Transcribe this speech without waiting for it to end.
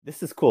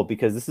This is cool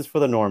because this is for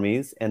the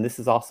normies, and this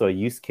is also a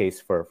use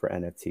case for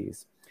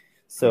NFTs. Mm.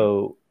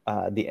 So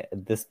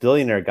this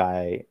billionaire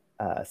guy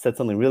said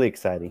something really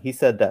exciting. He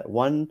said that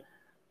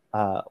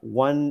uh,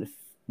 one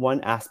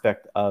one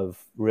aspect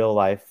of real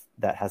life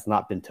that has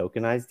not been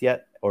tokenized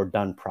yet or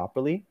done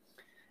properly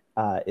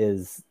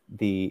is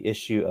the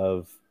issue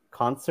of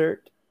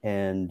concert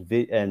and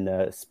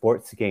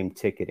sports game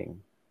ticketing. Mm.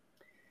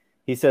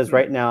 He says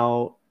right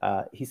now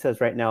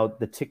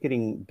the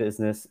ticketing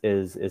business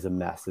is a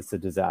mess. It's a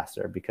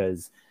disaster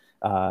because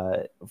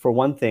for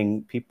one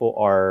thing, people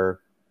are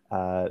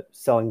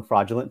selling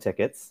fraudulent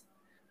tickets.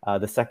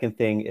 The second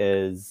thing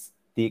is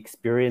the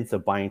experience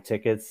of buying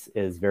tickets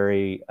is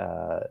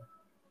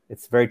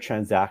it's very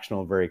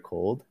transactional, very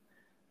cold.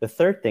 The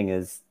third thing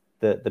is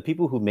the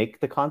people who make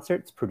the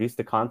concerts, produce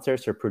the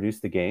concerts or produce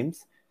the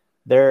games,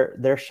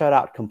 they're shut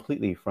out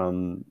completely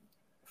from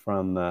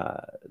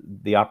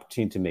the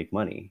opportunity to make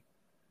money,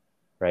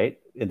 right?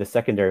 In the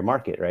secondary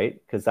market,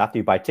 right? Because after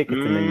you buy tickets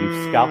and then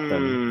you scalp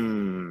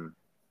them,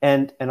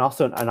 Mm. and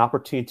also an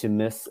opportunity to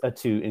miss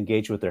to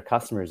engage with their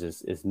customers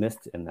is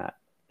missed in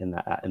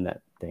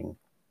that thing.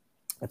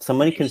 If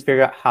somebody can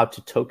figure Interesting. out how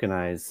to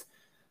tokenize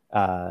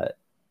uh,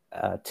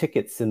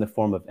 tickets in the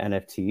form of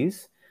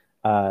NFTs,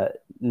 uh,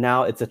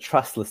 now it's a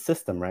trustless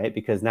system, right?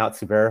 Because now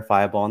it's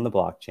verifiable on the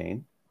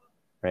blockchain,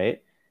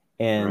 right?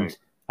 Right. And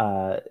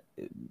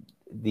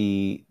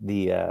the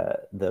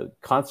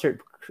concert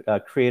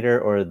creator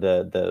or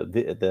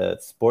the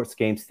sports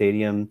game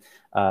stadium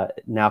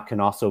now can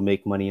also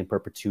make money in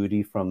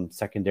perpetuity from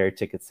secondary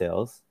ticket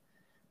sales,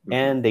 Hmm.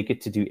 and they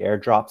get to do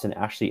airdrops and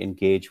actually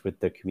engage with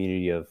the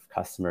community of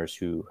customers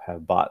who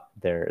have bought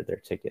their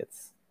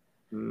tickets.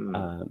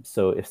 Mm.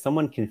 So if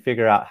someone can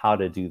figure out how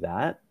to do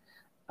that,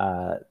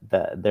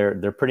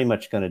 they're pretty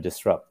much going to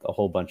disrupt a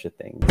whole bunch of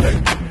things.